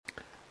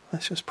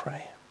Let's just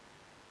pray.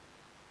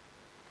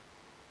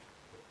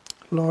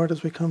 Lord,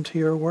 as we come to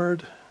your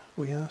word,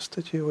 we ask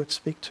that you would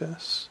speak to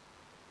us,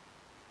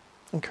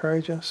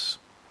 encourage us.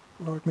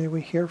 Lord, may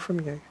we hear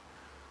from you.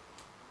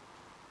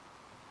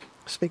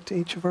 Speak to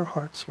each of our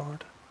hearts,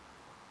 Lord,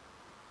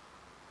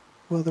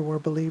 whether we're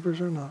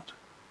believers or not.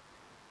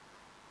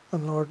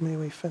 And Lord, may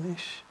we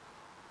finish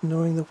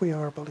knowing that we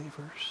are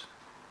believers,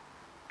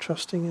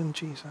 trusting in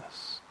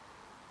Jesus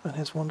and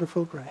his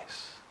wonderful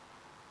grace.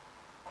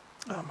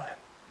 Amen.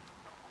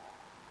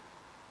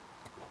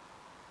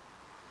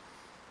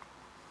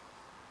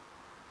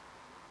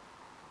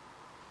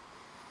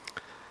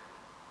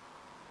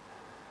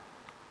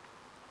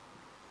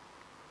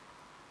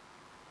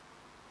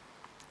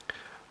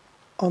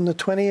 On the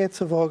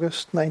 28th of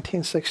August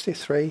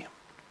 1963,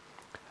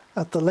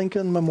 at the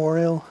Lincoln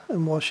Memorial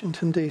in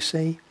Washington,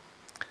 D.C.,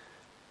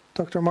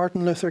 Dr.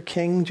 Martin Luther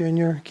King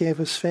Jr. gave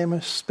his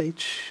famous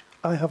speech,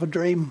 "I Have a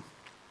Dream."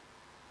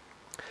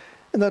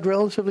 In that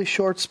relatively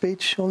short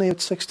speech, only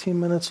about 16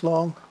 minutes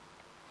long,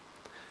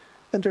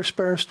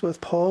 interspersed with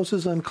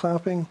pauses and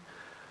clapping,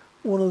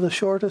 one of the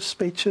shortest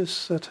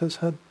speeches that has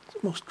had the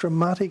most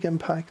dramatic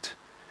impact,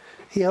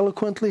 he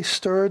eloquently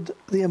stirred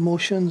the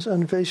emotions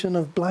and vision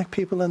of black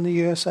people in the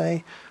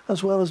USA,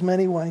 as well as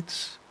many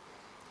whites,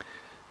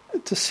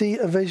 to see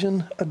a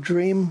vision, a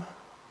dream,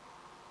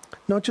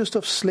 not just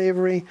of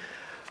slavery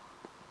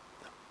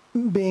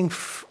being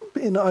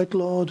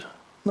outlawed,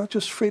 not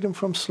just freedom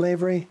from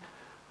slavery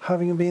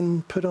having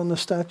been put on the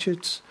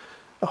statutes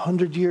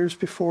 100 years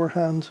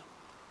beforehand,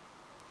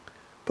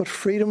 but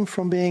freedom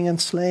from being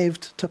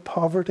enslaved to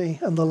poverty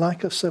and the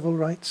lack of civil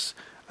rights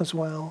as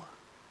well.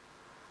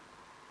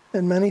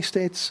 In many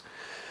states,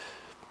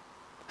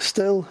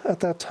 still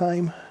at that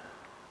time,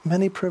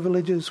 many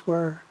privileges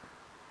were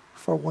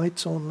for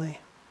whites only.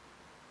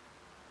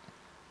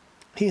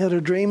 He had a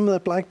dream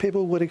that black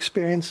people would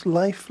experience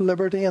life,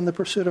 liberty, and the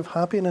pursuit of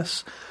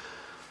happiness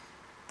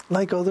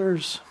like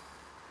others.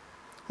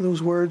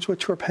 Those words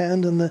which were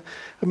penned in the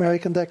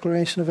American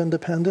Declaration of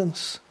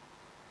Independence.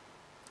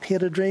 He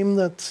had a dream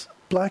that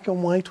black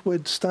and white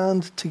would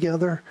stand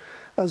together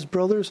as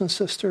brothers and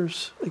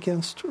sisters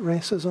against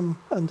racism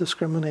and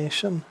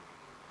discrimination.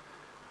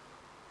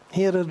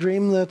 He had a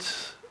dream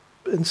that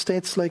in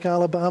states like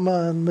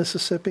Alabama and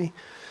Mississippi,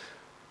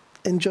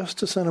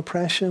 injustice and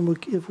oppression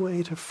would give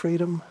way to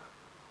freedom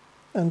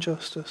and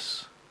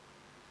justice.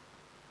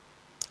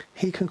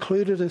 He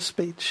concluded his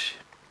speech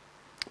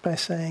by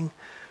saying,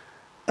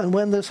 "And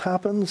when this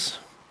happens,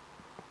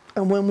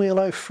 and when we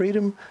allow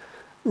freedom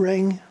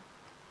ring,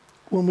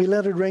 when we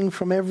let it ring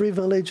from every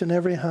village and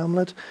every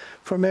hamlet,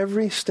 from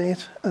every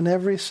state and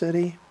every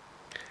city,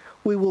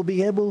 we will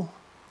be able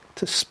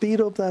to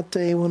speed up that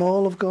day when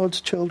all of God's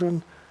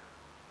children,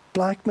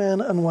 black men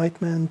and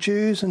white men,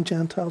 Jews and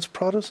Gentiles,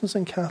 Protestants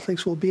and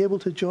Catholics, will be able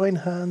to join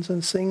hands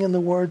and sing in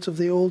the words of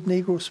the old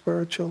Negro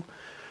spiritual,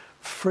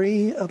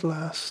 'Free at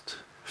last,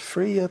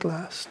 free at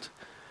last.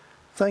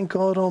 Thank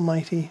God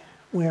Almighty,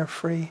 we are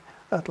free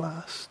at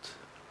last.'"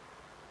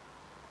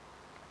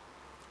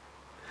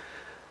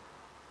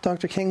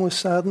 Dr. King was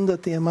saddened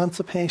that the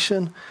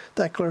Emancipation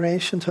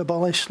Declaration to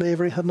abolish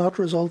slavery had not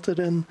resulted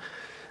in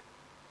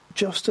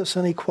justice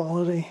and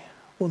equality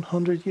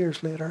 100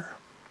 years later.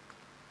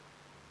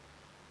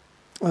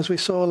 As we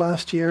saw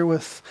last year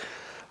with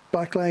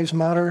Black Lives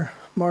Matter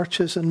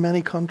marches in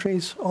many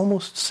countries,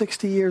 almost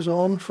 60 years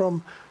on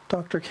from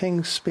Dr.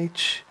 King's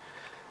speech,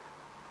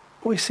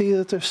 we see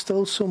that there's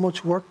still so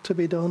much work to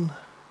be done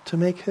to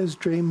make his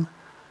dream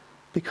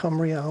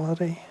become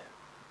reality.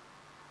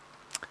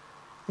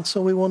 And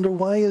so we wonder,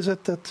 why is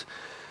it that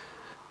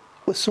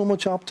with so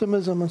much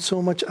optimism and so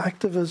much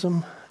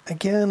activism,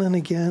 again and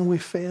again we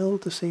fail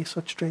to see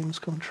such dreams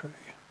come true?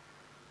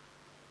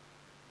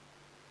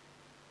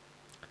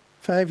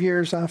 5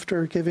 years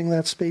after giving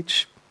that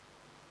speech,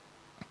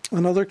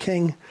 another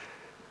king,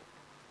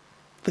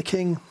 the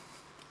King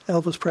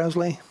Elvis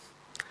Presley,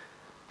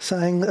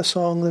 sang a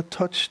song that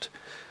touched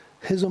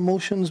his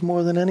emotions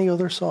more than any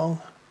other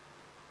song.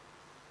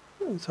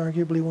 It's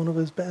arguably one of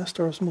his best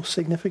or his most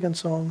significant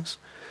songs.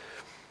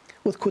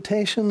 With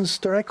quotations,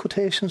 direct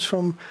quotations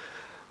from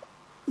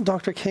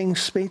Dr.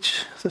 King's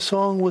speech, the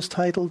song was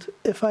titled,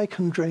 "If I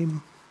Can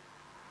Dream."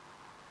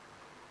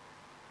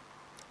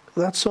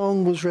 That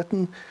song was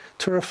written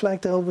to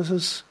reflect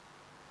Elvis's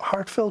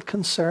heartfelt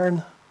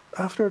concern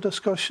after a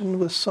discussion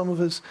with some of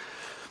his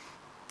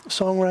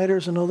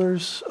songwriters and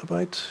others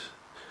about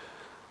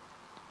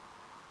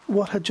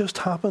what had just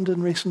happened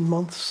in recent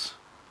months.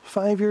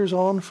 5 years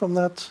on from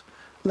that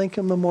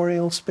Lincoln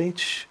Memorial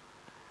speech,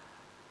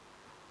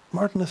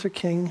 Martin Luther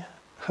King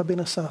had been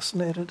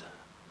assassinated.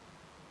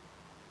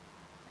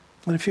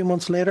 And a few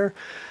months later,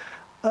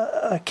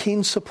 a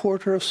keen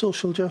supporter of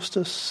social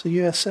justice, the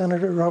US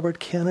Senator Robert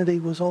Kennedy,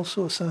 was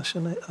also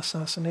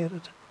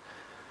assassinated.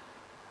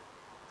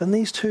 And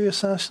these two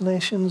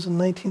assassinations in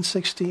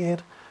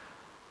 1968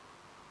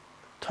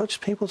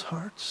 touched people's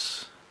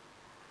hearts.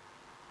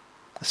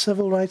 The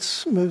civil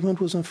rights movement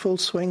was in full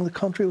swing. The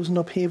country was in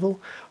upheaval.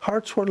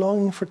 Hearts were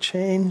longing for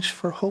change,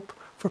 for hope,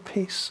 for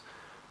peace,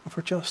 and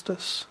for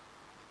justice.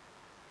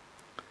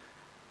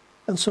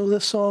 And so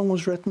this song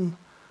was written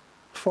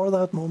for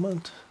that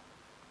moment.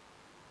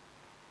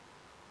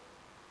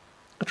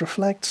 It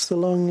reflects the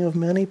longing of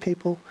many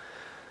people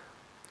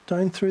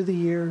down through the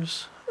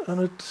years, and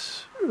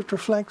it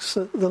reflects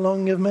the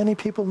longing of many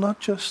people,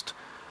 not just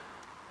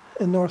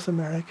in North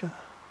America,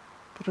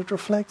 but it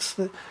reflects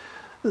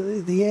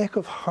the ache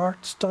of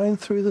hearts down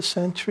through the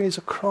centuries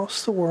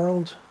across the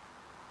world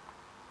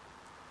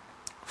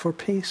for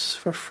peace,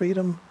 for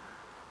freedom,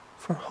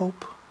 for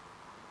hope.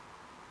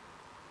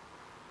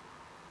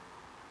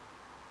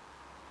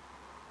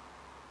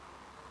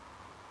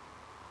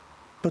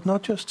 But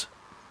not just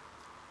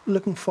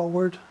looking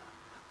forward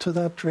to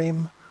that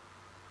dream.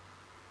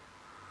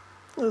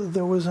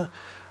 There was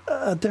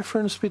a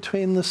difference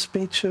between the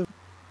speech of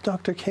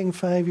Dr. King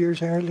 5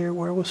 years earlier,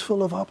 where it was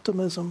full of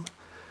optimism.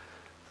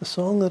 The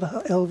song that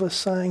Elvis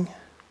sang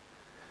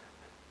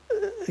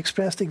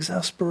expressed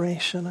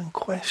exasperation and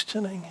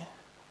questioning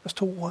as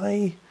to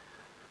why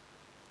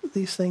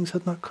these things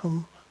had not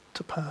come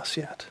to pass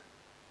yet.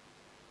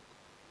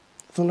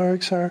 The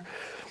lyrics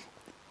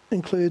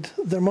include,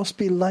 there must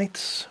be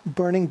lights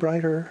burning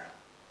brighter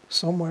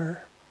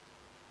somewhere.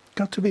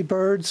 Got to be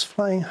birds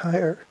flying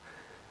higher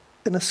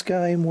in a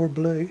sky more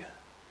blue.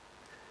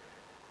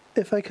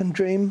 If I can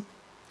dream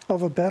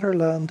of a better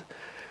land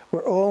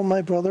where all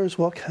my brothers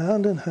walk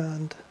hand in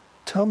hand,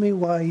 tell me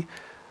why,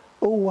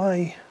 oh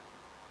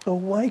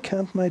why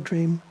can't my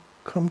dream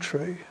come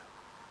true?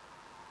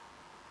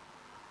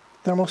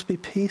 There must be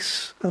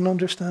peace and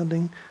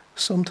understanding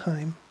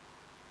sometime.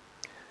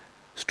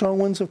 Strong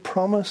winds of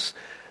promise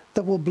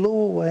that will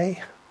blow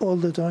away all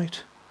the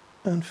doubt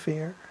and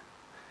fear.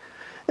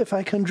 If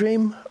I can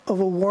dream of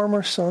a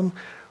warmer sun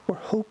where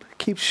hope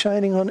keeps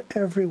shining on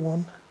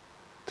everyone,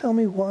 tell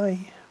me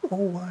why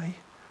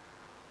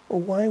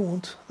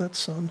won't that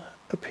sun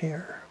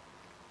appear?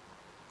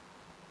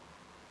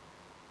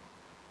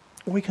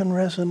 We can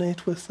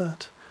resonate with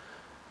that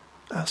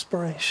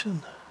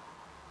aspiration,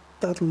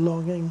 that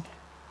longing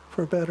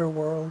for a better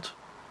world.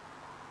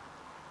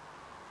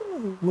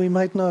 We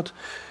might not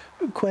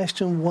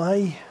question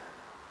why,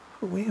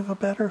 but we have a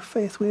better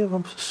faith, we have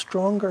a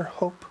stronger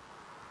hope.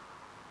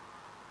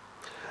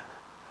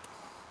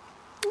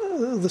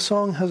 The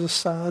song has a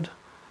sad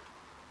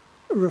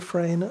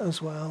refrain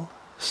as well.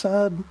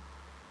 Sad,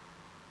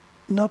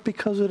 not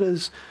because it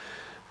is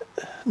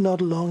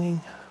not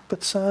longing,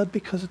 but sad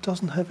because it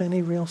doesn't have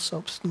any real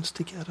substance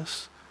to get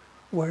us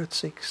where it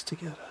seeks to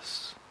get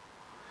us.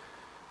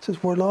 It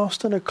says, we're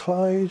lost in a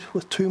cloud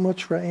with too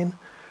much rain.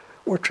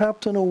 We're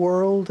trapped in a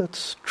world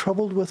that's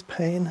troubled with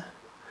pain.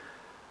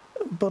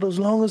 But as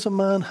long as a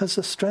man has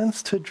the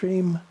strength to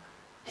dream,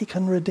 he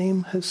can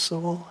redeem his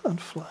soul and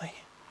fly.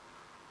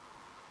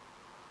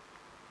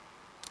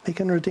 He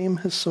can redeem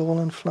his soul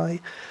and fly.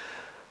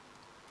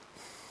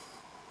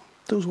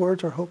 Those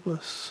words are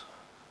hopeless.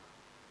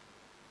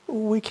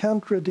 We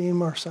can't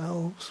redeem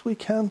ourselves. We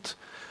can't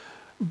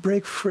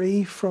break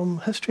free from,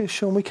 history has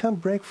shown, we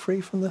can't break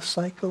free from this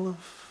cycle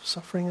of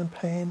suffering and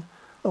pain,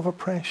 of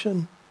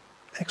oppression,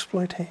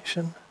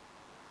 exploitation.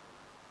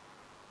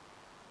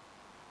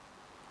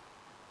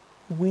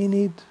 We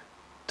need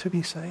to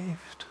be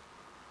saved.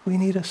 We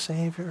need a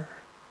Saviour.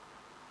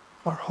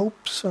 Our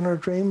hopes and our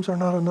dreams are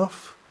not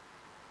enough.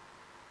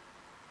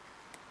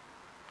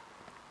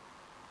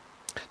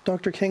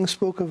 Dr. King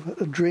spoke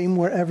of a dream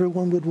where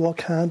everyone would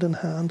walk hand in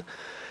hand.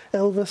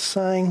 Elvis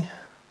sang,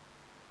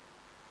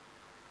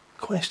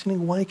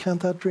 questioning why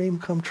can't that dream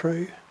come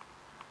true?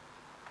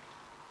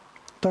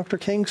 Dr.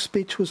 King's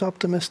speech was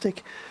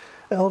optimistic.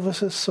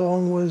 Elvis's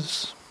song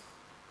was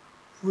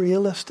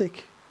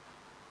realistic,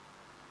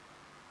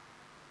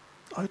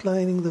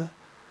 outlining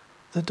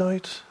the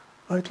doubt,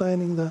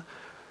 outlining the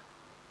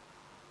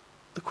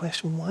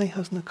question, why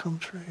hasn't it come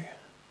true?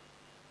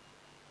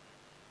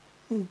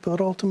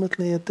 But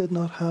ultimately it did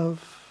not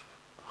have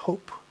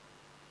hope.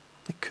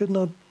 It could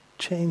not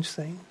change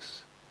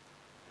things.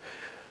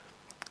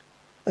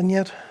 And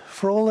yet,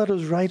 for all that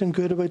was right and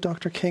good about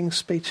Dr. King's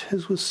speech,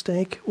 his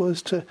mistake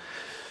was to,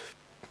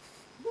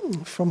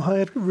 from how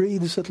it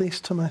reads, at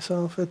least to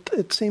myself,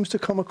 it seems to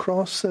come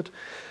across that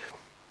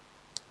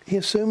he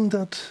assumed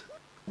that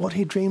what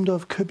he dreamed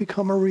of could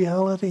become a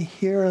reality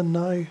here and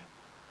now.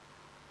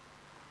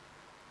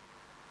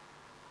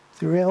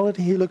 The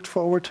reality he looked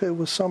forward to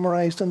was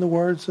summarized in the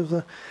words of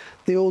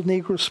the old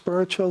Negro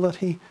spiritual that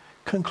he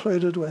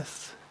concluded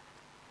with.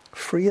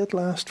 Free at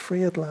last,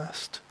 free at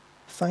last.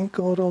 Thank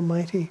God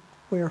Almighty,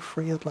 we are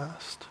free at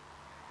last.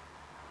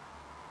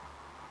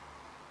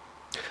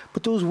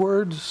 But those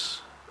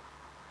words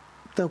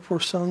that were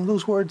sung,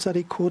 those words that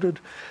he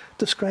quoted,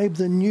 describe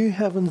the new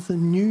heavens, the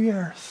new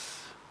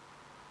earth,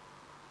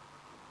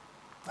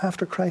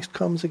 after Christ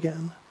comes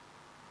again.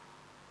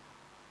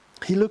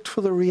 He looked for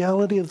the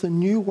reality of the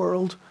new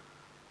world,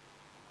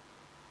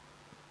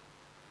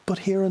 but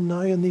here and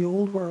now in the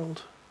old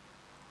world.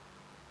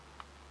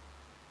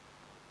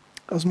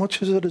 As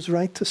much as it is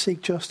right to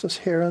seek justice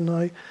here and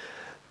now,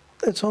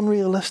 it's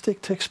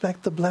unrealistic to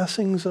expect the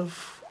blessings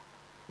of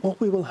what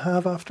we will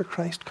have after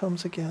Christ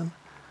comes again,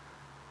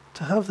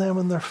 to have them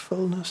in their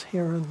fullness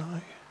here and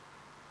now.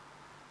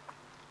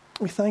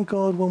 We thank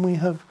God when we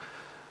have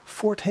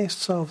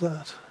foretastes of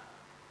that.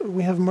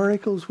 We have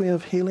miracles, we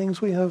have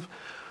healings, we have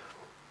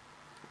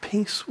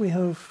peace, we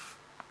have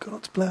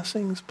God's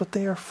blessings, but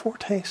they are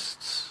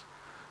foretastes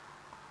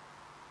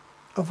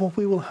of what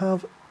we will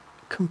have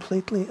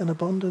completely in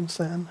abundance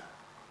then.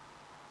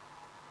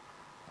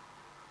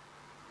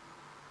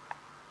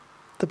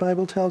 The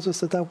Bible tells us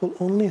that will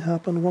only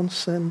happen once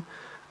sin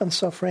and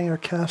suffering are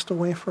cast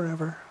away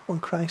forever, when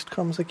Christ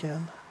comes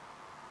again.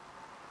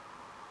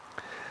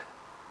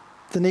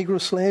 The Negro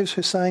slaves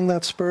who sang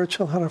that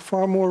spiritual had a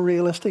far more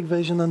realistic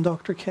vision than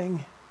Dr.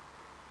 King.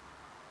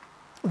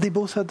 They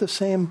both had the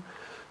same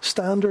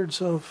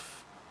standards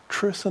of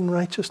truth and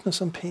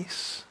righteousness and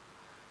peace.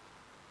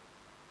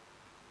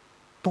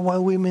 But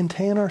while we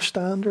maintain our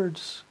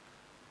standards,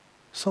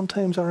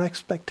 sometimes our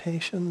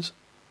expectations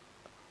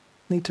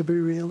need to be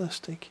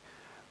realistic.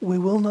 We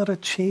will not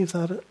achieve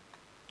that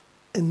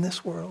in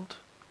this world.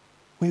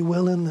 We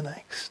will in the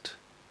next.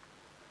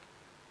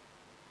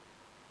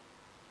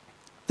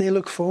 They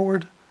look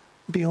forward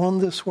beyond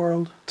this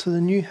world to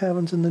the new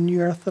heavens and the new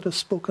earth that is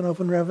spoken of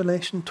in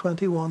Revelation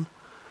 21.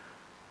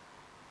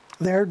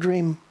 Their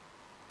dream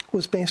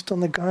was based on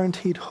the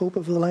guaranteed hope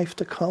of the life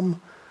to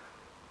come.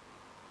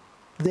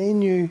 They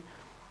knew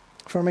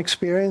from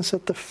experience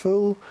that the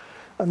full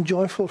and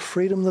joyful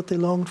freedom that they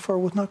longed for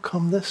would not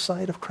come this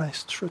side of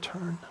Christ's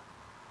return.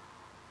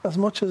 As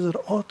much as it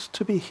ought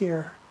to be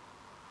here,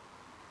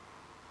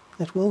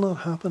 it will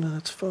not happen in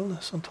its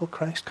fullness until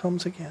Christ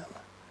comes again.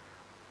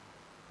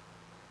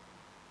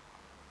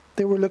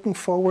 They were looking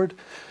forward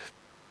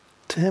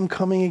to him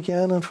coming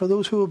again, and for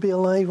those who will be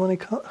alive when he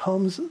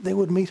comes, they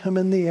would meet him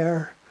in the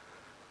air.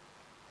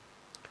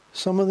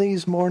 Some of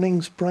these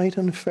mornings bright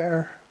and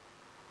fair,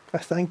 I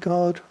thank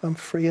God I'm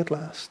free at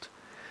last.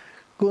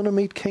 Going to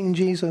meet King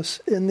Jesus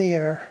in the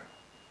air.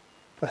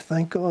 I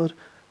thank God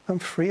I'm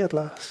free at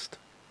last.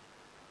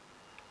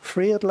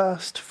 Free at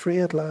last, free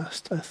at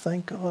last. I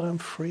thank God I'm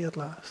free at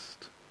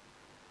last.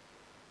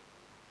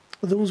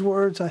 Those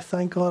words, I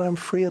thank God I'm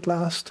free at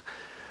last,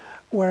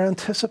 were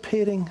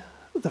anticipating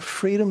the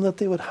freedom that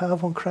they would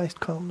have when Christ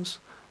comes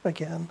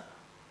again.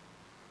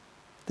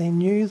 They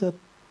knew that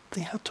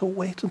they had to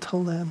wait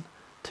until then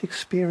to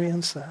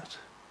experience that.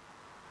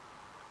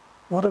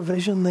 What a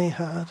vision they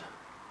had.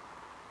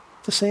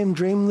 The same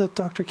dream that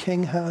Dr.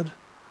 King had,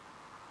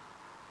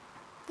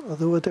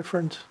 although a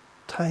different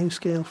time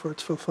scale for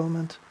its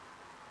fulfillment.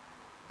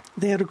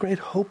 They had a great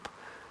hope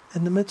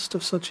in the midst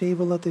of such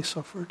evil that they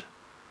suffered.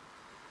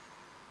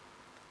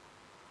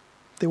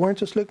 They weren't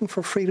just looking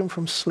for freedom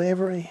from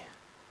slavery,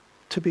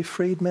 to be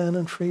freed men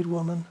and freed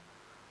women.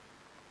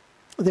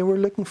 They were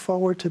looking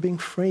forward to being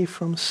free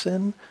from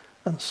sin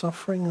and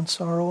suffering and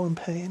sorrow and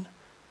pain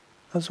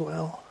as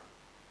well.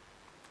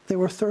 They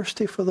were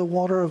thirsty for the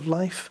water of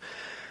life,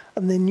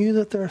 and they knew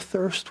that their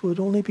thirst would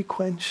only be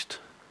quenched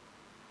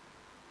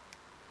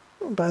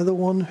by the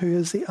one who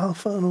is the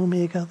Alpha and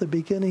Omega, the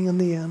beginning and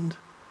the end,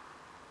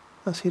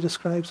 as he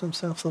describes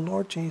himself, the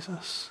Lord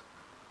Jesus,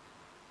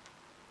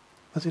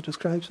 as he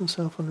describes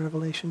himself in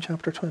Revelation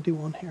chapter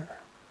 21 here.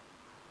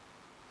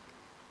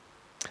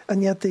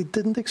 And yet they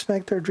didn't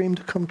expect their dream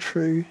to come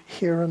true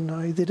here and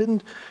now. They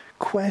didn't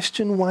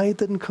question why it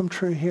didn't come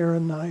true here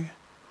and now.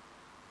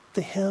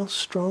 They held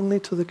strongly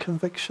to the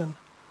conviction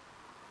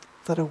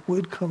that it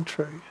would come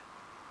true,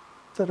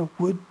 that it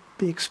would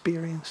be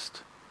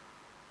experienced,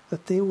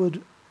 that they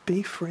would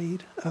be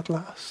freed at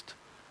last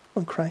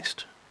when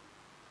Christ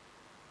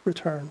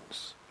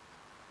returns.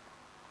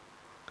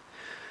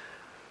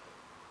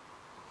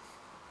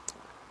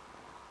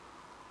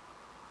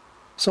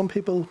 Some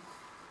people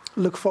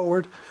look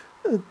forward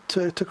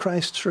to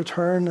Christ's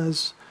return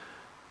as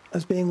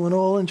being when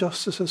all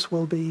injustices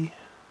will be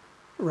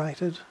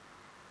righted.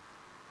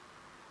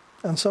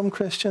 And some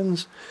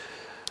Christians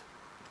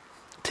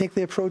take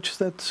the approach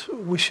that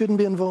we shouldn't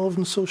be involved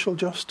in social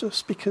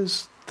justice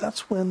because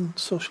that's when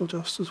social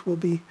justice will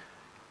be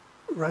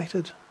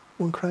righted,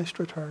 when Christ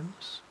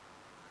returns.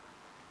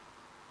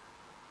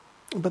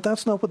 But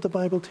that's not what the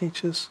Bible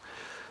teaches.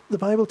 The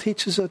Bible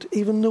teaches that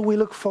even though we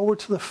look forward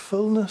to the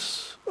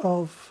fullness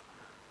of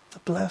the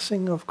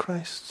blessing of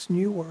Christ's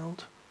new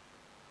world,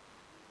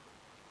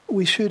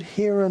 we should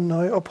here and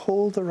now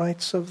uphold the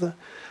rights of the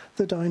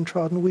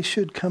downtrodden. We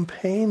should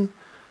campaign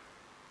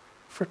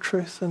for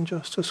truth and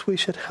justice. We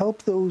should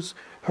help those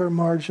who are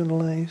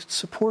marginalized,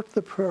 support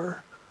the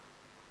poor,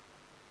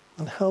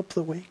 and help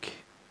the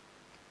weak.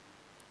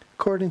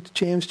 According to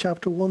James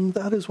chapter 1,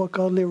 that is what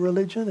godly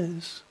religion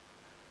is.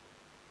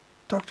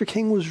 Dr.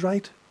 King was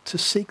right to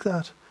seek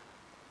that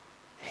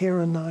here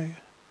and now,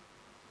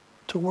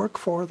 to work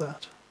for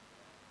that.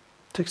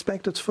 To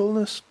expect its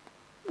fullness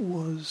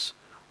was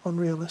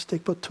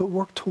unrealistic, but to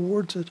work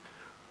towards it,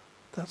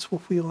 that's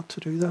what we ought to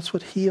do. That's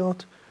what he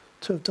ought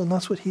to have done.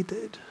 That's what he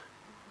did.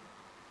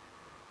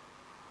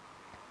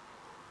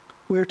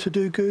 We're to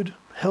do good,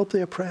 help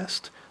the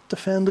oppressed,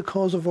 defend the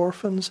cause of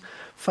orphans,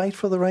 fight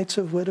for the rights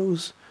of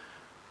widows,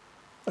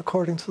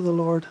 according to the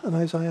Lord in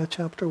Isaiah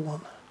chapter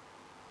 1.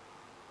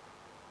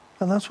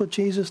 And that's what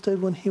Jesus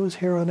did when he was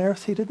here on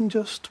earth. He didn't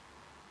just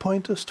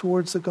point us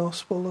towards the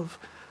gospel of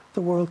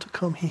the world to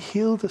come. He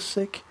healed the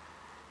sick.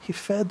 He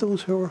fed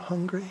those who were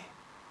hungry.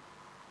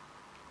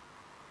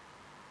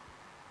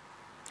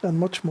 And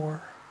much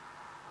more.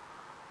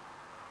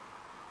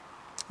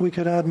 We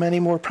could add many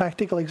more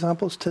practical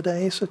examples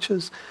today, such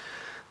as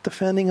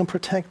defending and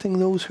protecting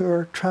those who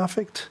are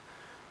trafficked,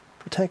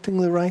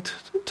 protecting the right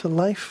to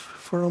life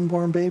for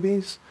unborn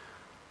babies,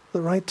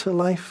 the right to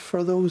life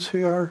for those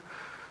who are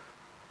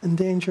in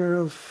danger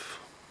of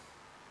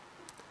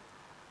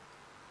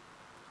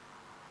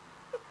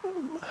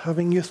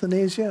having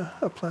euthanasia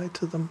applied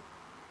to them,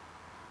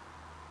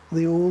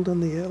 the old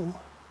and the ill.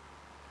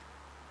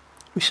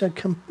 We should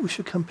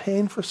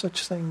campaign for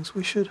such things.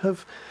 We should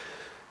have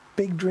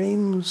big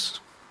dreams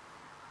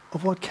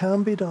of what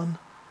can be done.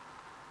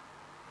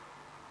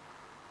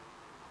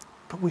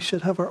 But we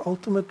should have our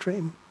ultimate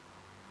dream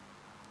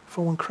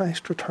for when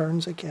Christ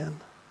returns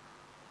again.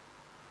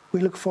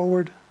 We look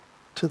forward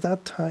to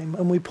that time,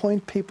 and we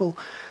point people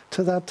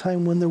to that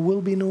time when there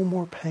will be no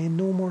more pain,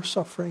 no more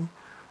suffering,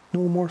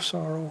 no more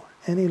sorrow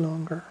any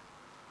longer.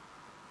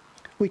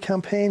 We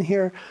campaign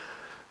here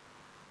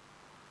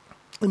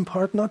in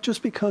part not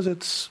just because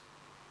it's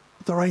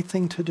the right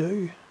thing to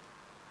do,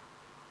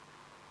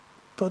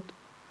 but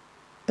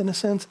in a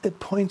sense it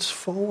points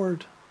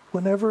forward.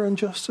 Whenever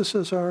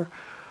injustices are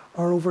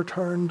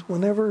overturned,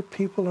 whenever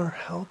people are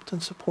helped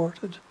and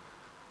supported,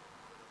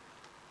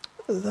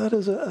 that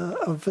is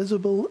a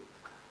visible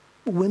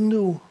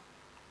window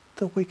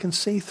that we can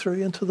see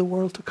through into the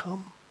world to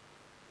come.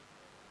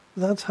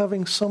 That's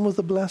having some of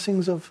the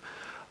blessings of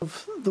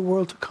the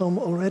world to come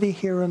already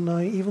here and now,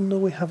 even though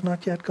we have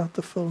not yet got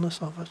the fullness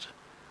of it.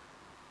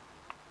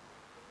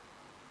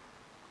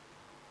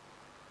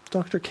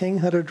 Dr. King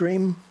had a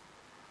dream.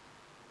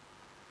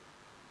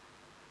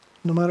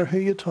 No matter who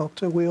you talk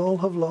to, we all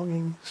have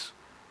longings.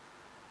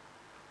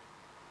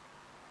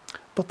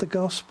 But the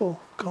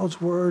gospel,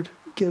 God's word,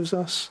 gives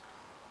us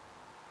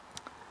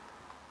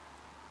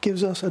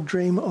a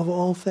dream of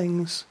all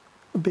things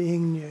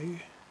being new.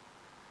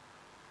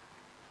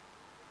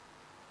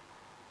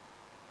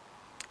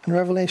 In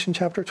Revelation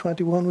chapter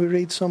 21, we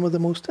read some of the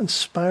most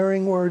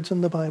inspiring words in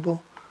the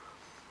Bible.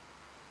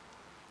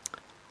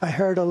 I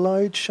heard a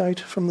loud shout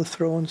from the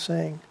throne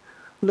saying,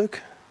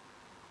 "Look,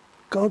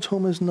 God's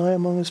home is now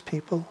among his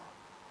people.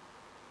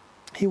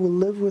 He will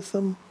live with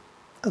them,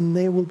 and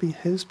they will be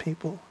his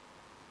people.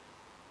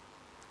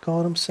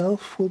 God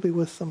himself will be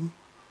with them.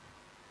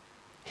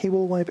 He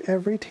will wipe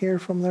every tear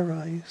from their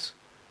eyes,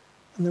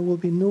 and there will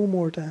be no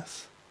more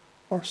death,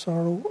 or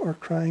sorrow, or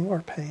crying, or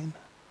pain.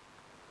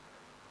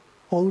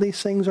 All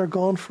these things are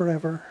gone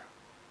forever."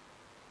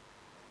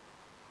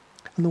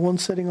 And the one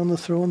sitting on the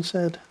throne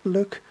said,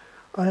 "Look,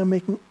 I am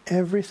making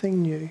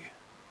everything new."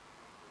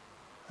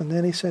 And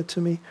then he said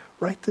to me,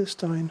 "Write this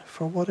down,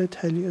 for what I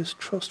tell you is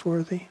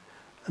trustworthy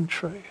and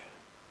true."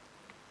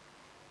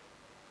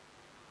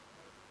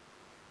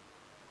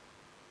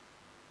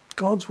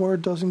 God's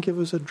word doesn't give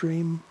us a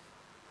dream,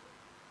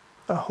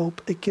 a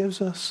hope. It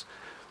gives us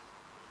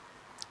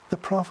the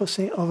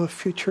prophecy of a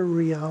future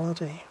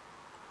reality.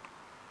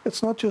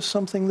 It's not just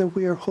something that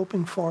we are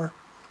hoping for.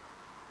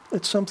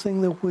 It's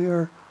something that we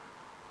are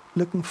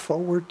looking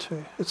forward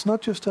to. It's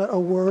not just a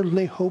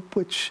worldly hope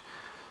which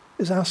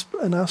is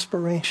an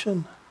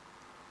aspiration,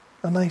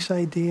 a nice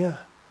idea.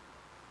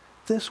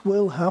 This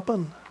will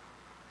happen.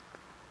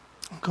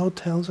 God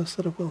tells us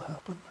that it will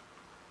happen.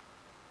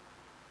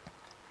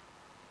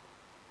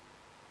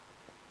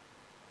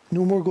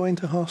 No more going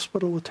to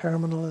hospital with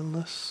terminal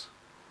illness.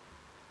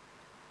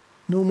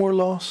 No more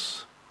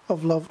loss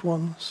of loved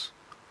ones.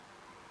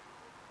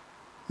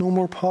 No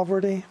more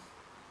poverty.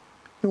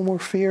 No more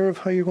fear of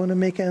how you're going to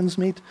make ends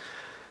meet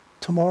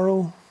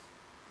tomorrow,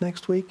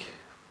 next week,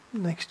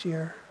 next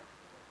year.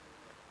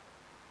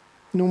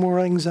 No more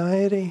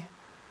anxiety.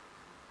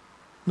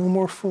 No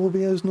more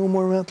phobias. No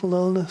more mental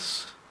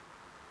illness.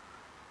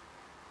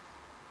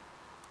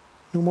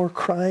 No more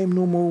crime.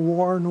 No more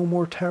war. No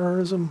more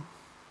terrorism.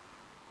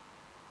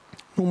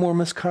 No more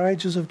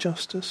miscarriages of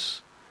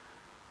justice.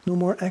 No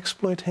more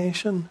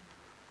exploitation,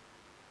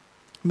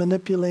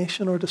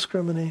 manipulation, or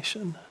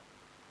discrimination.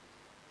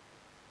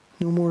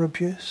 No more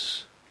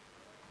abuse.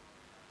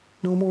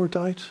 No more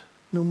doubt.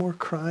 No more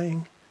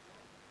crying.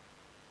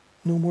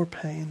 No more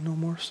pain. No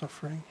more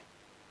suffering.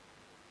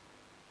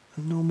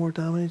 And no more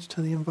damage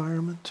to the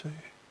environment too.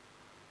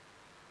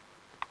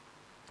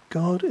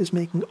 God is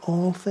making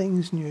all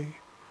things new.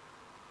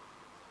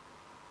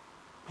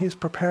 He is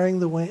preparing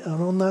the way,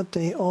 and on that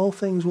day all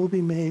things will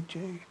be made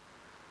new.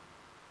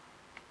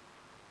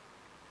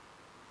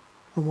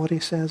 And what he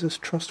says is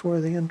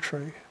trustworthy and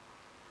true.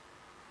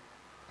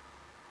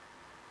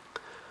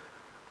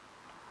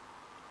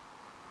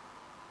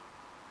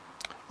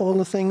 All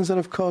the things that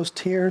have caused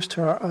tears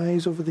to our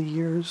eyes over the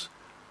years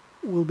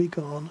will be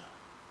gone.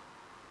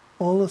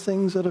 All the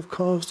things that have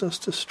caused us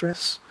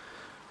distress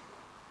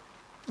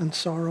and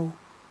sorrow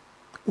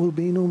will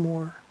be no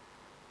more.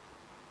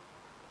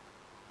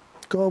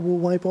 God will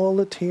wipe all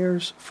the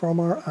tears from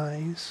our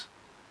eyes.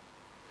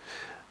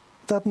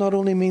 That not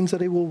only means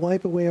that he will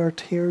wipe away our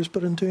tears,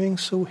 but in doing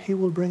so, he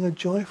will bring a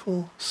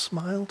joyful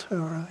smile to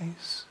our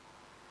eyes.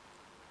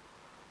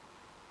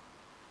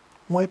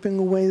 Wiping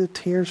away the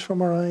tears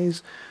from our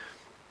eyes.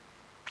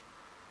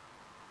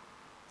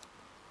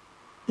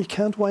 You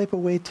can't wipe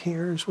away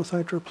tears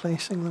without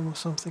replacing them with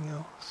something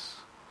else.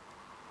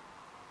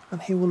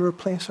 And he will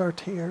replace our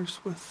tears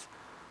with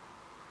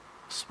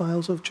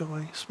smiles of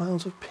joy,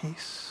 smiles of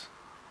peace,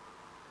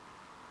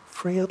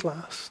 free at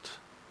last.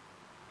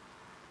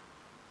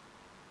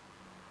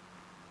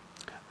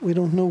 We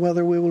don't know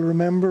whether we will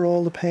remember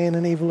all the pain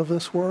and evil of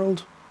this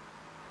world.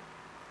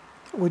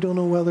 We don't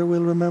know whether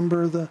we'll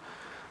remember the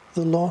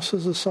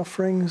losses, the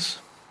sufferings.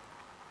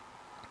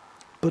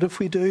 But if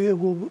we do, it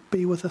will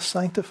be with a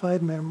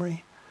sanctified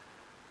memory.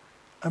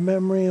 A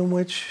memory in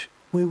which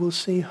we will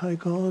see how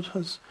God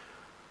has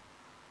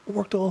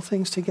worked all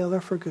things together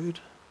for good.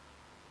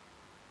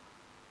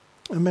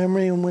 A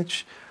memory in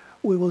which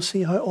we will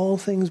see how all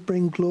things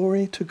bring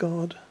glory to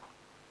God.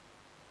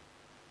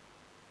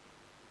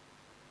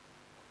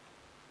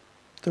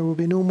 There will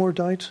be no more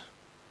doubt.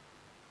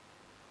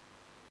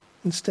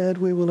 Instead,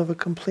 we will have a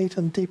complete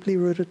and deeply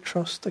rooted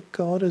trust that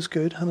God is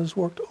good and has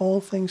worked all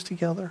things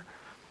together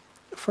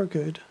for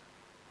good,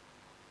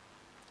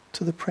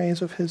 to the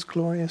praise of his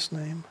glorious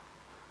name.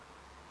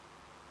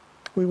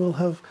 We will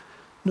have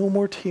no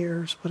more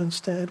tears, but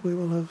instead we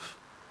will have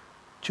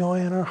joy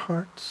in our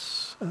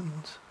hearts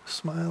and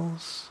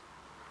smiles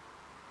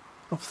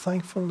of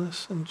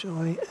thankfulness and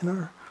joy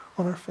on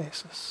our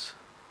faces.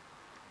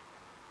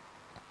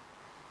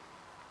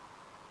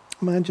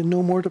 Imagine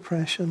no more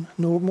depression,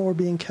 no more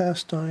being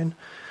cast down,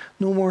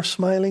 no more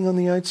smiling on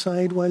the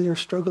outside while you're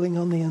struggling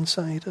on the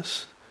inside,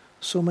 as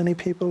so many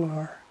people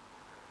are.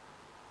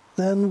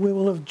 Then we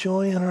will have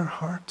joy in our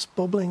hearts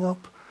bubbling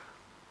up.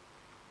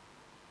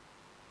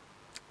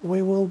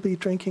 We will be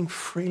drinking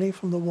freely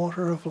from the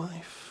water of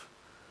life.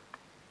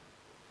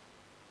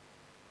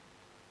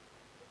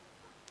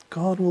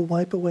 God will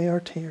wipe away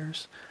our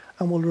tears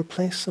and will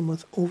replace them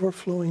with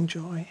overflowing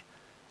joy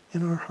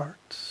in our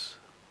hearts.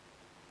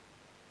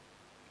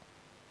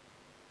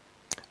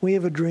 We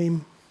have a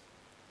dream.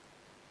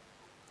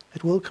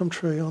 It will come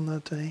true on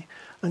that day,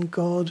 and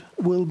God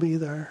will be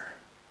there.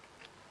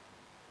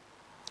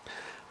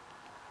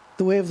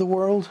 The way of the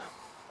world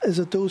is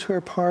that those who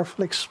are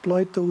powerful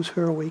exploit those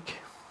who are weak.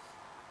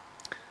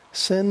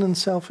 Sin and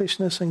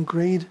selfishness and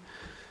greed,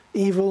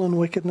 evil and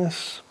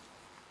wickedness,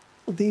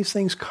 these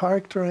things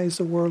characterize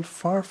the world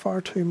far, far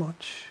too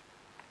much.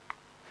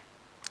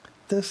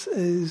 This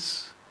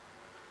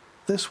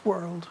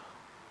world,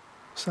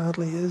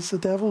 sadly, is the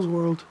devil's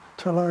world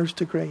to a large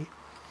degree.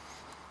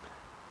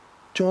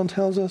 John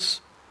tells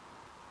us,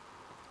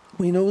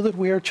 we know that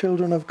we are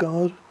children of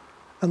God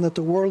and that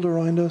the world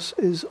around us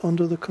is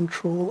under the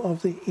control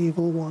of the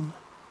evil one.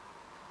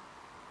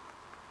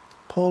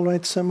 Paul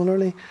writes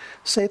similarly,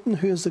 Satan,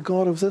 who is the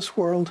god of this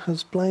world,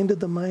 has blinded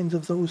the minds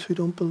of those who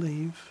don't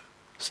believe.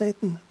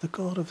 Satan, the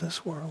god of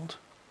this world.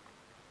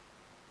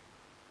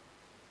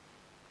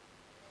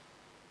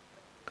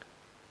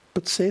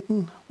 But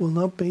Satan will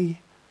not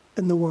be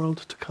in the world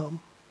to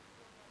come.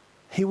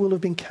 He will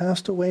have been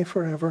cast away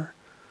forever.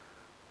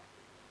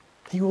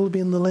 He will be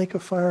in the lake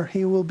of fire.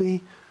 He will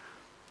be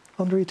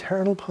under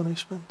eternal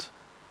punishment.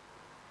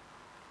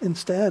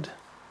 Instead,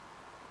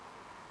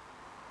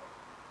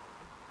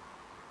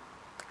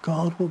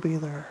 God will be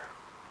there.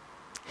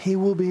 He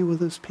will be with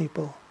his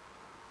people.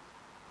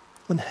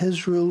 And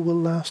his rule will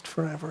last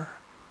forever.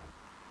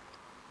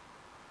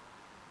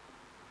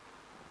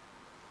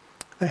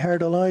 I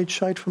heard a loud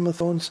shout from the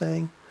throne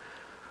saying,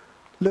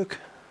 look,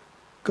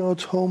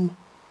 God's home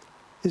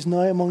is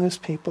now among his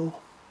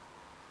people.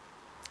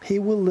 He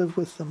will live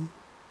with them,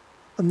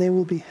 and they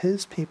will be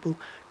his people.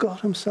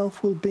 God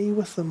himself will be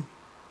with them.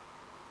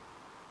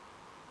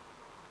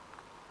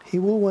 He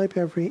will wipe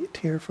every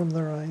tear from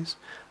their eyes,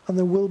 and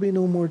there will be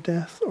no more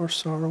death or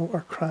sorrow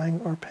or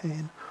crying or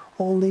pain.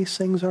 All these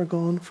things are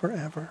gone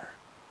forever.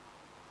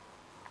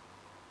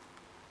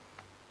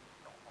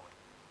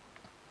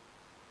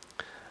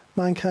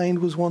 Mankind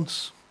was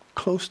once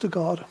close to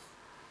God,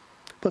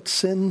 but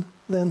sin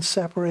then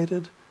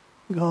separated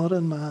God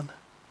and man.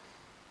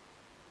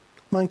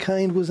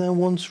 Mankind was then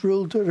once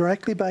ruled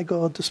directly by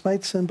God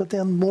despite sin, but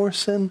then more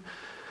sin.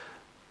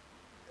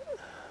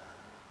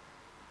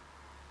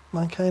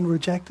 Mankind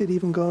rejected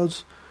even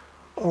God's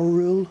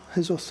rule,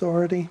 his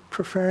authority,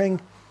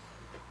 preferring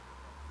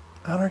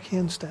anarchy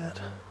instead.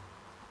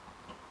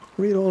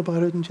 Read all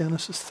about it in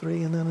Genesis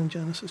 3 and then in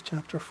Genesis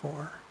chapter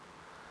 4.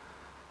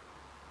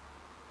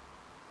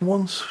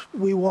 Once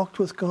we walked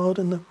with God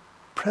in the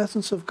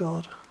presence of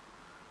God.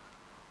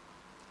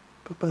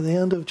 But by the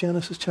end of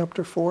Genesis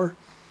chapter 4,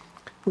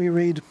 we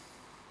read,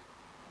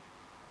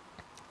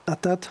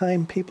 at that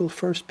time people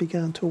first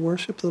began to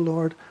worship the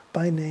Lord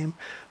by name.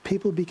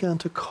 People began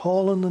to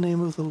call on the name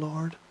of the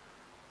Lord,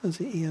 as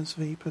the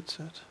ESV puts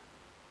it.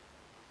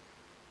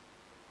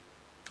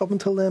 Up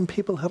until then,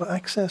 people had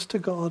access to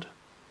God,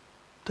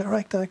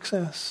 direct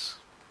access,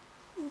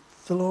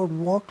 The Lord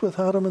walked with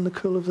Adam in the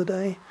cool of the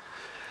day.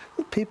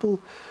 The people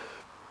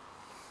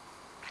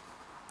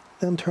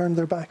then turned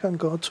their back on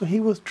God, so he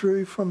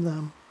withdrew from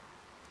them.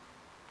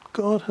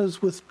 God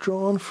has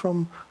withdrawn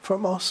from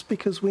us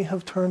because we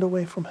have turned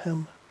away from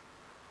him.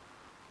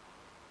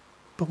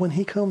 But when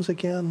he comes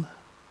again,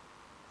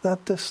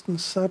 that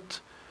distance, that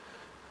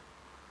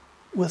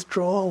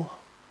withdrawal,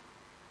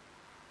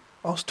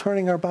 us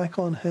turning our back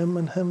on him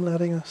and him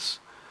letting us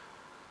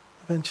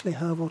eventually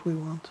have what we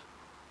want,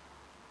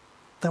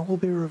 that will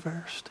be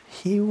reversed.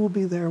 He will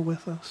be there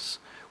with us.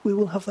 We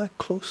will have that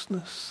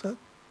closeness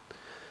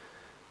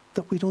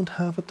that we don't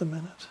have at the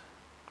minute.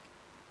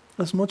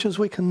 As much as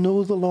we can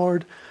know the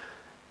Lord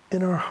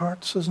in our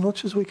hearts, as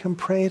much as we can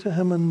pray to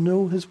him and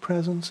know his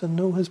presence and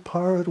know his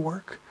power at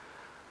work,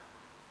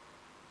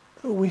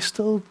 we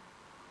still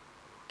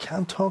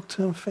can't talk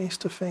to him face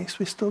to face.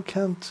 We still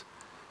can't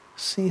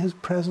see his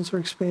presence or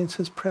experience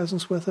his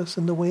presence with us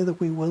in the way that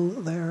we will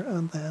there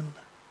and then.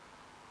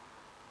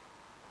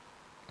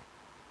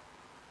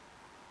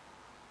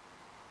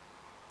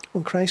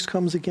 When Christ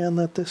comes again,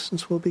 that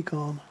distance will be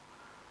gone,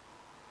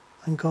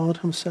 and God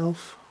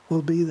himself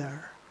will be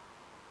there.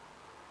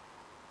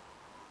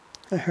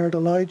 I heard a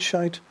loud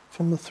shout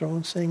from the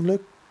throne saying,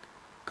 "Look,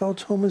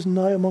 God's home is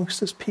now amongst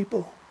his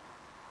people.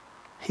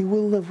 He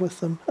will live with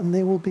them, and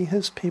they will be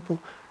his people.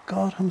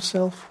 God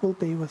himself will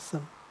be with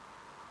them.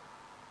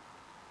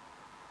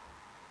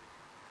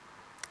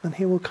 And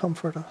he will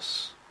comfort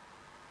us.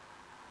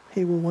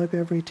 He will wipe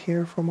every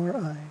tear from our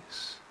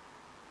eyes."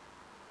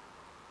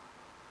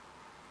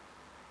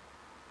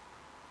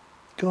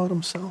 God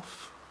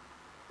himself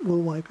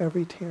will wipe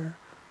every tear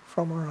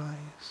from our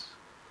eyes.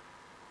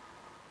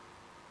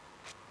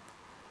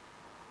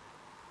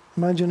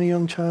 Imagine a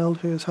young child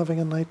who is having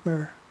a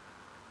nightmare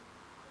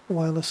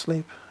while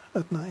asleep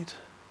at night.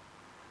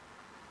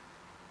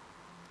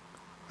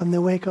 And they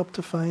wake up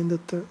to find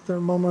that their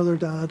mum or their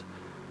dad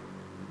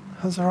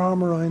has their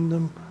arm around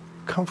them,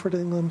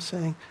 comforting them,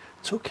 saying,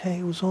 "It's okay,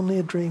 it was only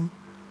a dream.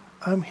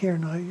 I'm here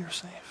now, you're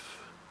safe."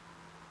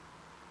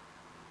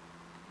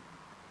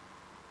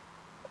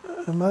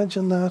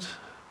 Imagine that,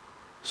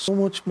 so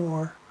much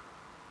more.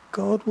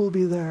 God will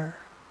be there,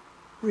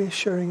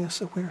 reassuring us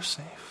that we're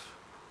safe.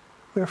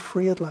 We're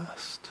free at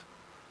last.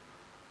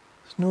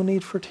 There's no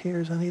need for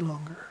tears any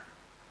longer.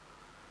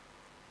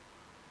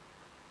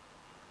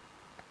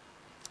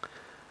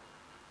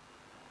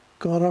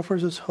 God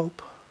offers us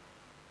hope.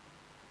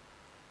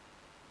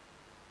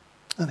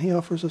 And he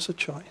offers us a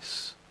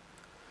choice.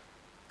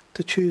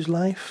 To choose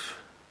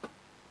life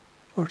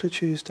or to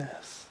choose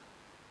death.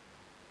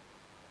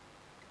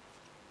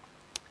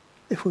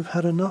 If we've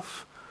had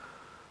enough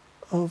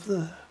of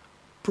the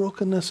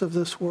brokenness of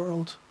this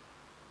world,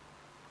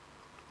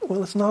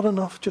 well, it's not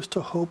enough just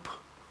to hope,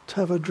 to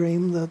have a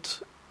dream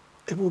that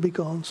it will be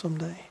gone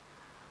someday.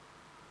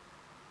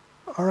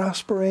 Our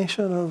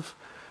aspiration of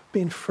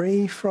being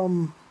free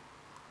from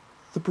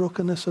the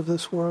brokenness of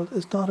this world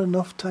is not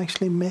enough to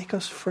actually make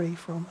us free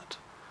from it.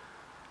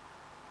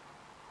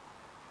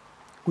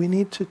 We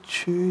need to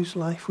choose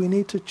life. We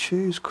need to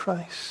choose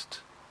Christ.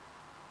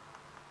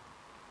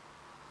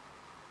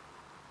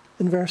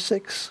 In verse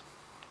 6,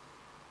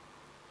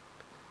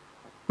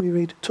 we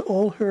read, "To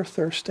all who are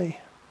thirsty,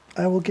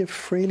 I will give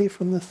freely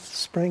from the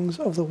springs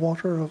of the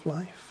water of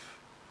life."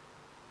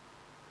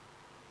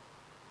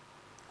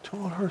 To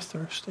all who are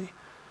thirsty,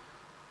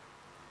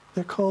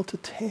 they're called to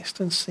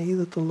taste and see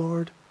that the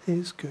Lord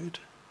is good.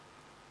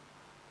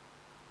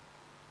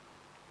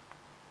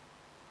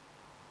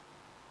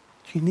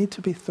 You need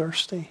to be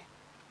thirsty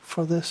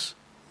for this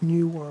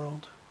new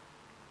world.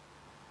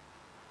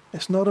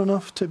 It's not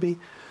enough to be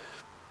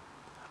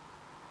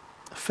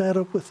fed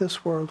up with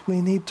this world.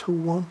 We need to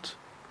want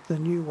the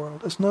new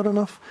world. It's not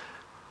enough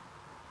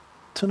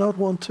to not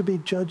want to be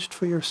judged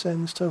for your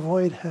sins, to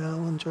avoid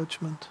hell and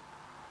judgment.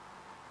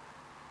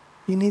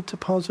 You need to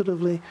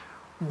positively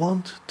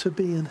want to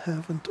be in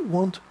heaven, to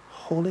want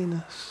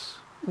holiness,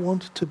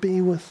 want to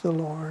be with the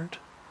Lord.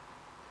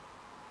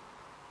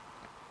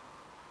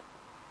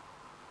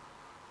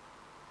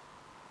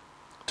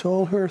 To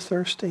all who are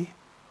thirsty,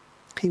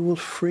 he will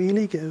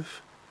freely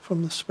give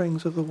from the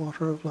springs of the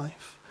water of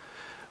life.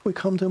 We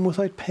come to him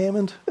without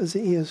payment, as the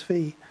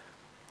ESV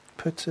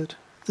puts it.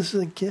 This is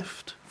a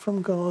gift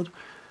from God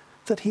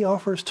that he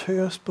offers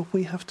to us, but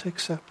we have to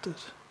accept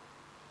it.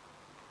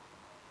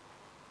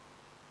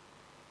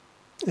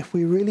 If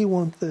we really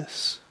want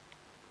this,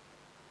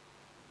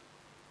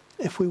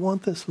 if we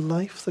want this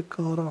life that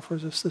God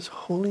offers us, this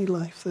holy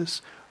life,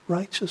 this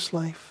righteous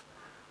life,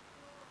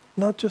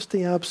 not just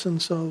the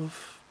absence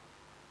of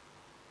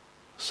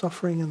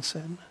suffering and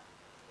sin,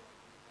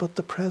 but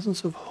the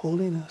presence of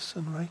holiness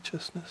and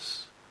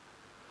righteousness,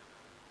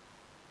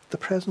 the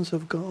presence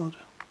of God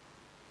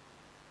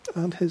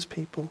and his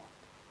people,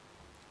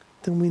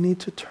 then we need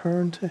to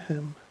turn to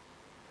him.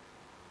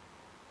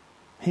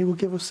 He will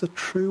give us the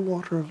true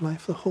water of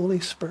life, the Holy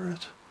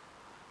Spirit.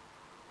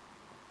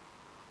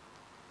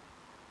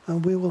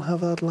 And we will have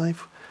that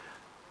life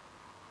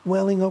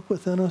welling up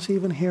within us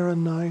even here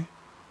and now,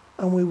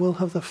 And we will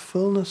have the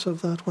fullness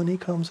of that when he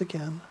comes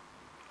again.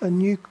 A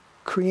new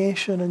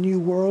creation, a new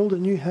world, a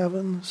new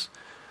heavens,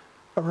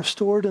 a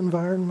restored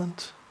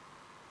environment,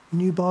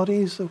 new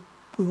bodies that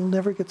we will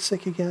never get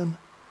sick again,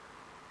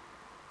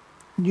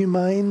 new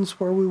minds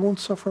where we won't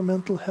suffer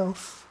mental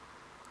health.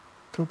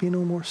 There'll be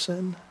no more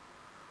sin,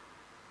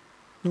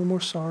 no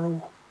more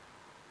sorrow.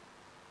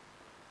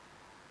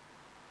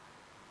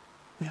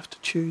 We have to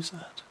choose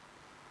that.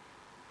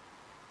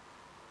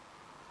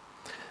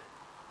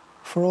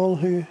 For all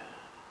who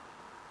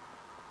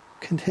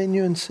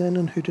continue in sin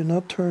and who do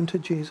not turn to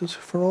Jesus,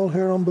 for all who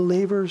are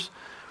unbelievers,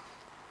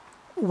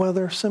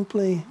 whether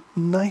simply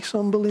nice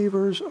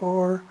unbelievers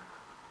or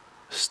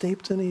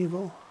steeped in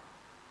evil,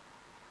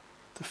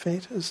 the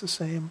fate is the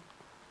same,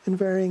 in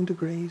varying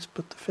degrees,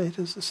 but the fate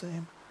is the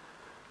same.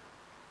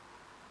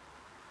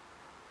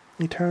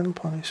 Eternal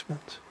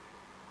punishment.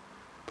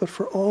 But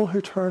for all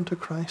who turn to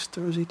Christ,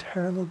 there is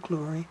eternal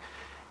glory,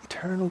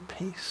 eternal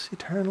peace,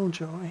 eternal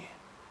joy.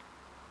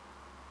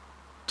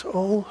 To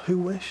all who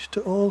wish,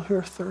 to all who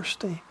are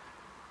thirsty,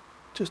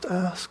 just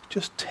ask,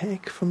 just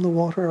take from the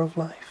water of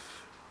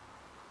life.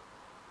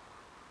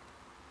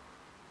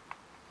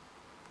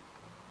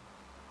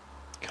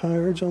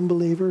 Cowards,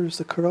 unbelievers,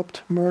 the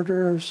corrupt,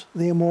 murderers,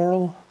 the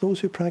immoral, those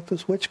who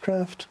practice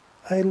witchcraft,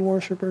 idol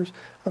worshippers,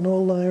 and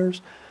all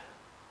liars.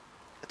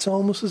 It's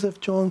almost as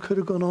if John could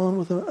have gone on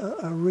with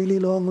a really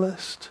long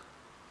list.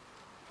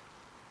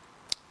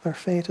 Their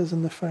fate is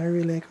in the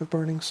fiery lake of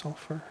burning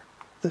sulfur.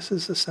 This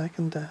is the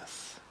second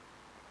death.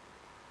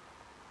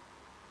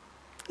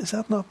 Is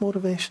that not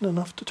motivation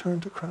enough to turn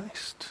to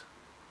Christ?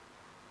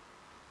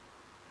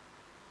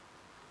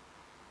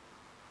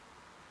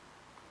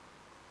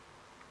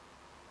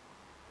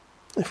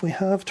 If we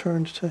have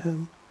turned to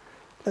him,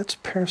 let's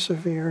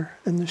persevere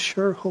in the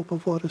sure hope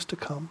of what is to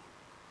come.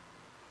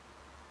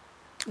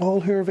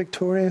 All who are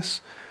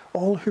victorious,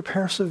 all who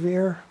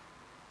persevere,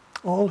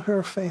 all who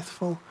are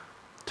faithful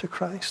to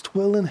Christ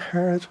will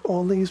inherit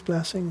all these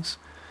blessings.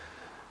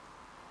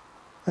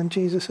 And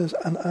Jesus says,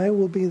 and I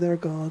will be their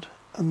God,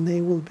 and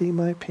they will be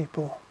my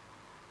people.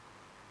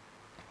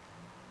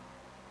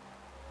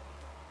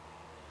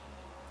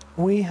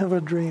 We have a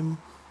dream.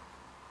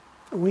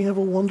 We have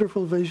a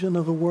wonderful vision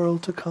of a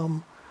world to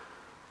come.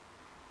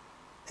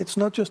 It's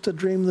not just a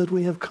dream that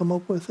we have come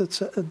up with,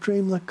 it's a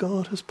dream that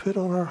God has put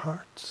on our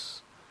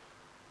hearts.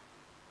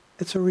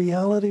 It's a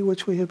reality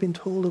which we have been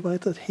told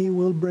about that he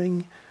will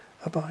bring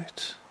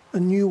about. A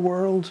new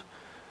world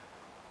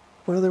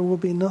where there will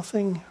be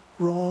nothing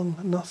wrong,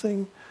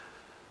 nothing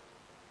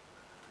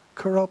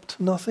corrupt,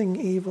 nothing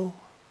evil,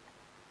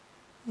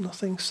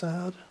 nothing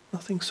sad,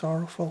 nothing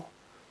sorrowful.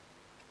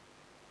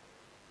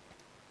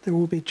 There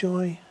will be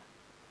joy,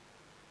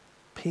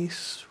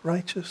 peace,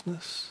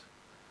 righteousness,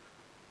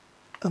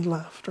 and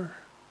laughter.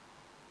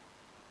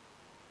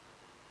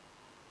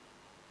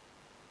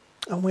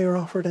 And we are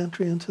offered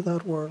entry into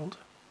that world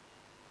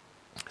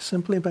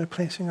simply by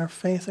placing our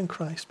faith in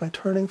Christ, by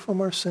turning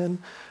from our sin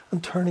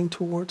and turning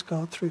towards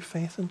God through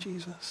faith in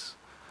Jesus.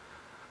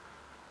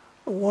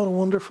 What a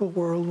wonderful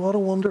world, what a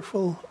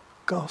wonderful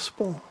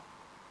gospel.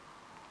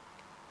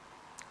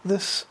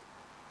 This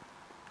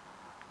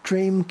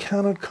dream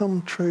cannot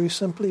come true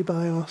simply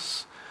by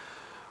us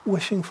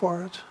wishing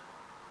for it.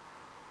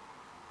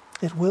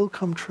 It will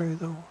come true,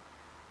 though,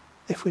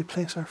 if we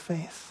place our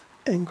faith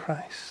in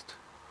Christ.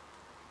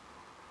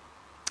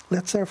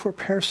 Let's therefore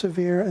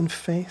persevere in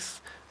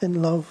faith,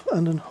 in love,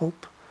 and in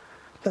hope.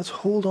 Let's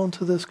hold on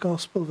to this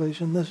gospel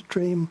vision, this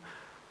dream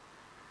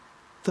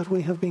that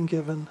we have been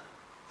given,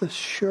 this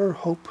sure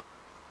hope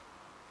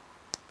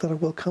that it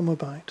will come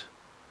about,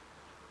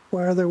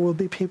 where there will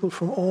be people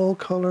from all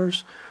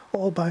colours,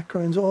 all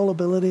backgrounds, all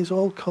abilities,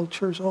 all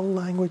cultures, all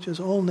languages,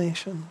 all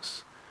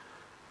nations,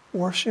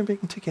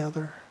 worshipping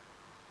together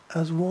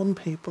as one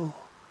people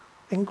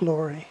in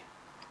glory,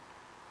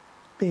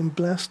 being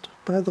blessed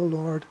by the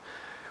Lord,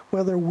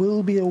 where there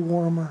will be a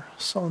warmer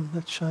sun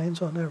that shines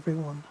on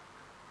everyone,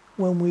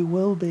 when we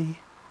will be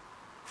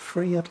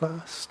free at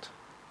last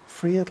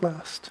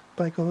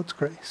by God's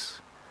grace.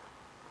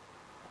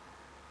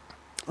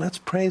 Let's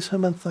praise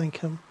him and thank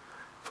him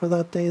for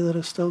that day that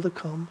is still to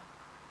come.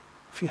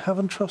 If you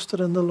haven't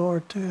trusted in the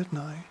Lord, do it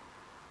now.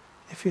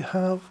 If you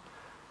have,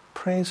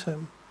 praise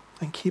him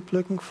and keep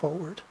looking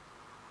forward.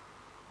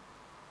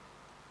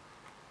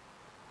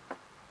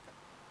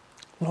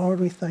 Lord,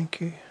 we thank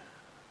you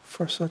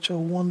for such a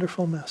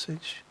wonderful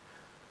message.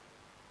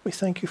 We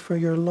thank you for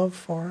your love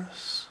for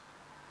us,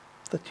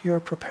 that you are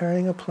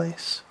preparing a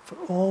place for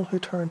all who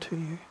turn to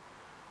you.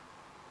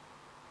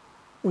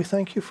 We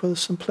thank you for the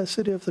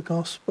simplicity of the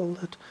gospel,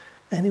 that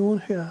anyone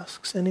who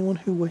asks, anyone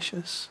who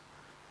wishes,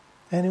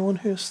 anyone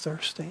who is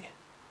thirsty,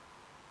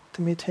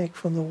 they may take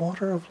from the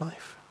water of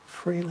life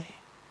freely.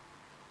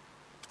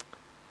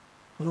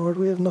 Lord,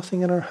 we have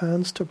nothing in our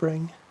hands to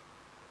bring,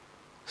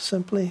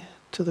 simply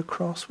to the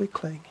cross we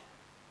cling.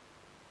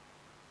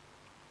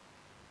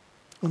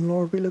 And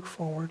Lord, we look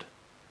forward,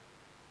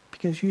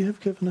 because you have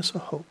given us a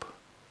hope.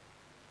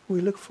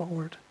 We look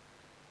forward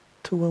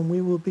to when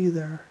we will be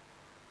there,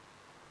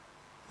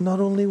 Not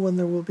only when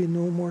there will be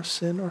no more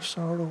sin or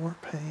sorrow or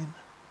pain,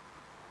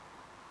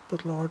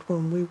 but Lord,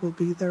 when we will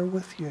be there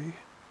with you,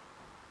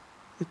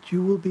 that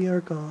you will be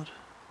our God,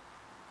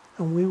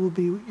 and we will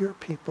be your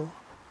people,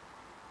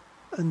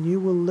 and you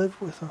will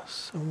live with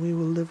us, and we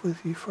will live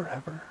with you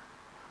forever.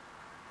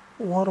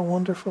 What a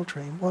wonderful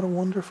dream, what a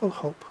wonderful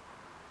hope,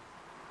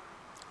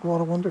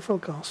 what a wonderful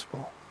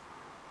gospel.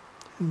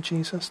 In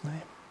Jesus'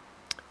 name,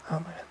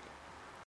 amen.